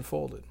country hasn't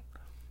folded.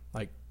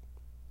 Like,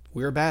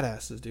 we're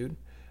badasses, dude.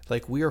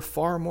 Like, we are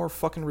far more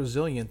fucking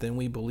resilient than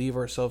we believe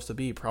ourselves to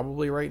be,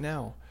 probably right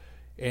now.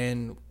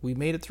 And we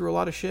made it through a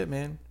lot of shit,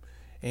 man.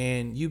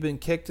 And you've been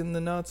kicked in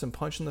the nuts and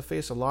punched in the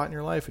face a lot in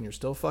your life, and you're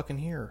still fucking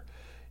here.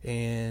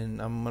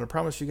 And I'm going to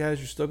promise you guys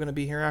you're still going to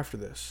be here after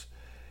this.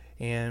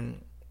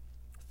 And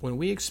when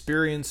we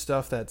experience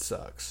stuff that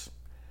sucks,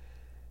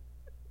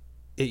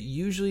 it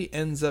usually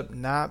ends up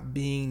not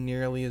being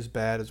nearly as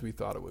bad as we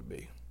thought it would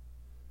be.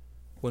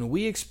 When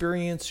we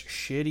experience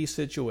shitty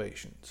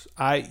situations,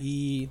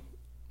 i.e.,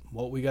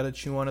 what we got to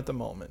chew on at the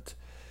moment,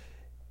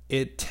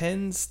 it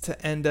tends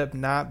to end up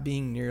not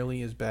being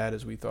nearly as bad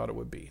as we thought it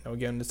would be. Now,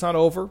 again, it's not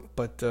over,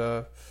 but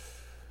I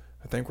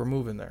think we're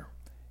moving there.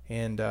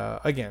 And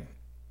again,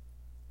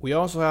 we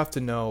also have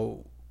to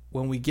know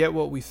when we get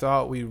what we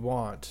thought we'd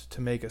want to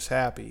make us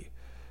happy,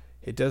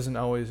 it doesn't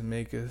always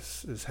make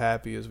us as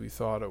happy as we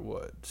thought it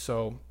would.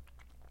 So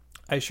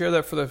I share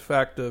that for the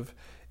fact of,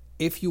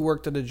 if you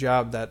worked at a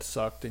job that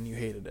sucked and you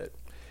hated it,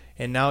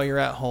 and now you're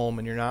at home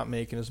and you're not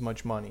making as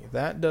much money,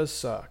 that does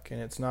suck, and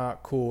it's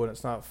not cool, and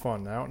it's not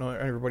fun. I don't know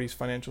everybody's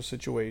financial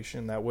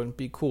situation. That wouldn't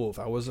be cool. If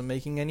I wasn't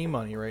making any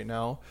money right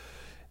now,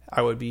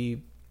 I would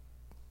be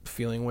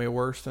feeling way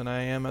worse than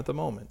I am at the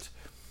moment.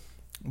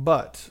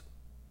 But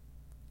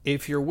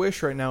if your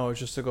wish right now is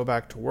just to go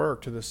back to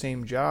work, to the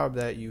same job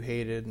that you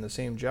hated and the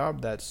same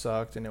job that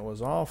sucked and it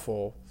was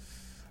awful,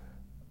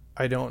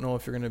 I don't know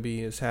if you're going to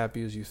be as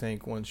happy as you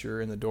think once you're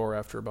in the door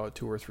after about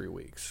 2 or 3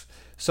 weeks.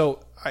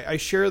 So I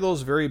share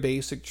those very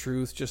basic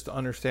truths just to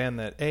understand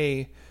that,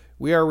 A,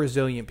 we are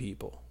resilient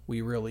people.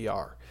 We really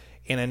are.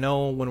 And I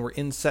know when we're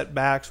in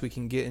setbacks, we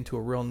can get into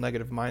a real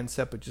negative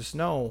mindset, but just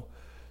know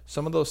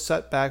some of those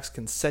setbacks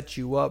can set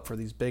you up for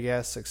these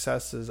big-ass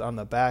successes on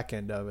the back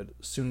end of it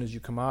as soon as you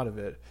come out of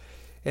it.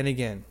 And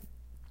again,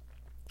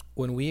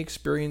 when we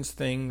experience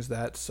things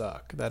that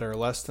suck, that are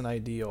less than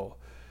ideal,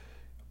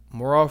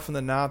 more often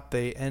than not,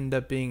 they end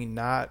up being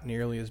not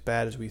nearly as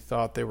bad as we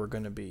thought they were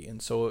going to be. And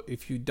so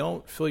if you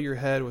don't fill your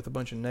head with a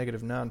bunch of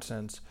negative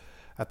nonsense,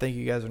 I think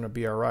you guys are going to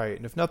be all right.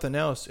 And if nothing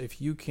else, if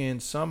you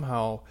can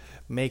somehow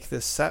make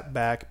this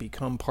setback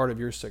become part of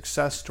your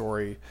success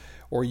story,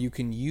 or you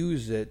can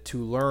use it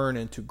to learn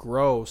and to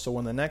grow, so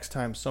when the next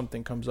time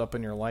something comes up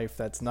in your life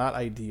that's not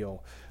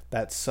ideal,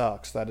 that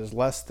sucks, that is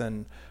less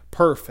than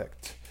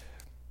perfect,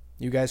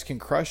 you guys can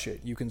crush it.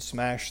 You can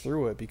smash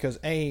through it, because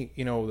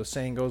the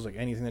saying goes, like,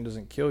 anything that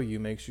doesn't kill you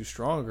makes you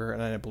stronger.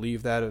 And I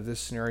believe that of this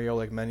scenario,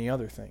 like many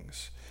other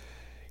things.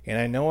 And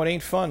I know it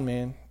ain't fun,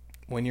 man,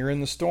 when you're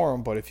in the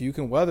storm, but if you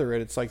can weather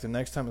it, it's like the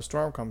next time a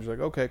storm comes, you're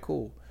like, okay,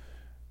 cool.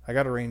 I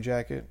got a rain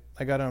jacket.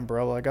 I got an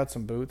umbrella. I got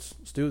some boots.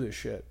 Let's do this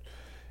shit.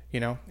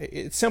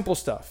 It's simple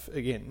stuff.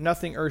 Again,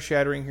 nothing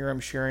earth-shattering here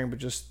I'm sharing, but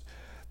just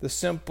the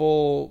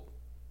simple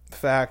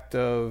fact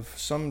of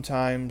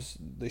sometimes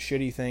the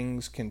shitty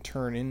things can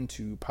turn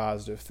into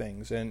positive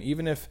things. And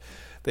even if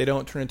they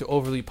don't turn into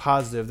overly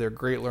positive, they're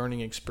great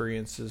learning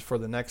experiences for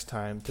the next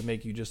time to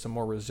make you just a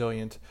more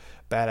resilient,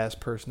 badass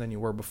person than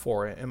you were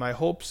before. And my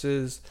hopes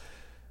is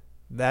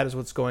that is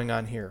what's going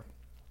on here.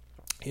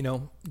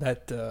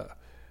 That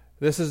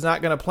this is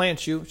not going to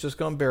plant you, it's just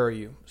going to bury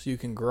you, so you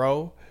can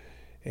grow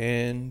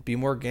and be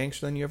more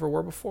gangster than you ever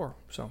were before.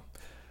 So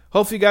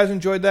hopefully you guys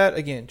enjoyed that.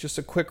 Again, just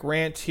a quick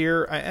rant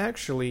here. I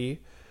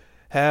actually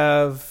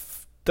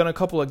have done a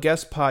couple of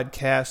guest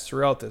podcasts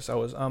throughout this. I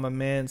was on my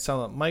man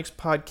Silent Mike's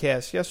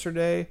podcast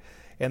yesterday,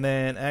 and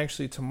then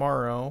actually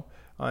tomorrow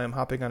I am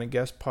hopping on a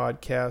guest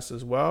podcast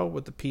as well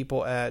with the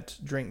people at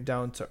Drink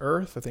Down to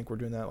Earth. I think we're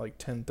doing that like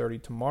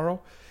 10:30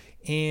 tomorrow.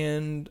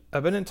 And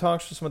I've been in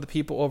talks with some of the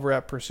people over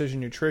at Precision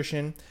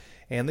Nutrition,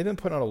 and they've been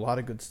putting out a lot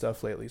of good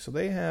stuff lately. So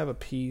they have a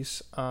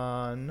piece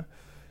on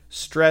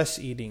stress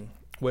eating,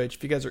 which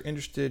if you guys are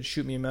interested,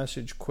 shoot me a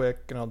message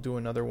quick, and I'll do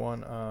another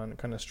one on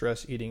kind of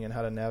stress eating and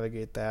how to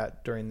navigate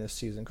that during this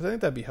season, because I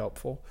think that'd be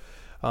helpful.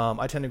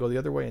 I tend to go the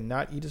other way and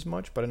not eat as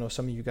much, but I know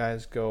some of you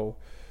guys go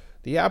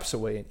the opposite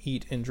way and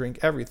eat and drink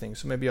everything.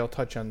 So maybe I'll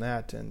touch on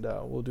that, and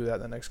we'll do that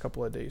in the next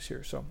couple of days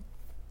here. So,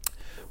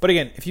 but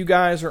again, if you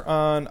guys are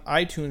on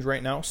iTunes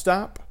right now,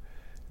 stop.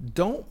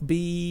 Don't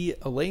be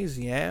a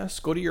lazy ass.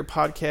 Go to your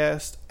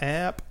podcast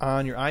app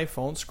on your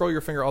iPhone. Scroll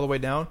your finger all the way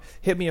down.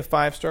 Hit me a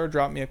 5-star.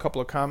 Drop me a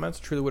couple of comments.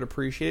 Truly would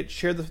appreciate it.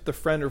 Share the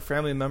friend or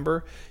family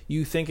member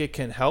you think it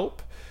can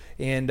help.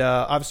 And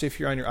obviously, if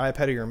you're on your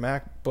iPad or your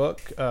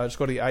MacBook, just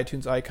go to the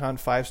iTunes icon,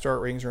 5-star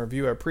ratings and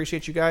review. I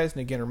appreciate you guys.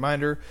 And again, a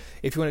reminder,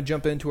 if you want to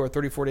jump into our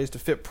 34 Days to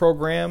Fit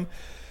program,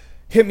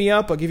 hit me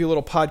up. I'll give you a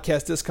little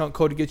podcast discount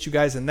code to get you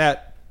guys in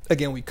that.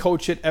 Again, we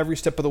coach it every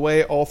step of the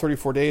way, all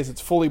 34 days.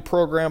 It's fully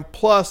programmed,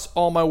 plus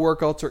all my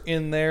workouts are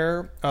in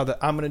there that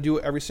I'm going to do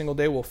every single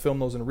day. We'll film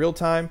those in real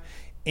time,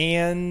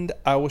 and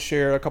I will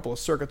share a couple of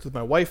circuits with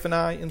my wife and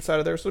I inside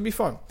of there, so it'll be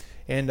fun.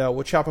 And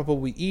we'll chop up what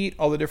we eat,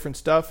 all the different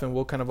stuff, and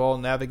we'll kind of all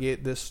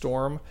navigate this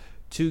storm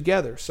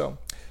together. So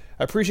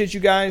I appreciate you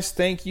guys.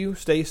 Thank you.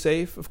 Stay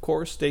safe, of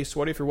course. Stay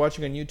sweaty. If you're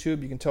watching on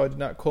YouTube, you can tell I did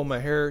not comb my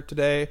hair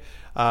today.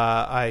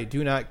 I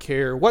do not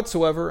care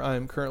whatsoever.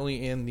 I'm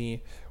currently in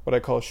the what I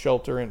call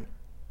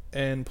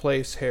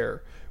shelter-in-place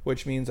hair,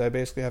 which means I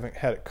basically haven't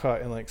had it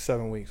cut in like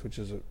 7 weeks, which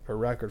is a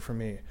record for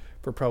me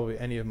for probably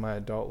any of my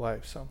adult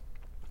life. So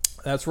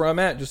that's where I'm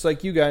at, just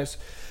like you guys.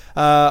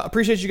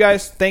 Appreciate you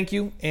guys. Thank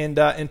you. And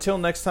until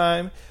next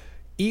time,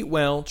 eat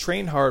well,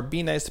 train hard,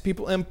 be nice to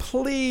people, and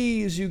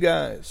please, you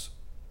guys,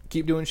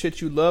 keep doing shit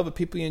you love with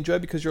people you enjoy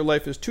because your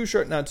life is too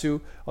short not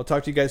to. I'll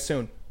talk to you guys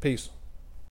soon. Peace.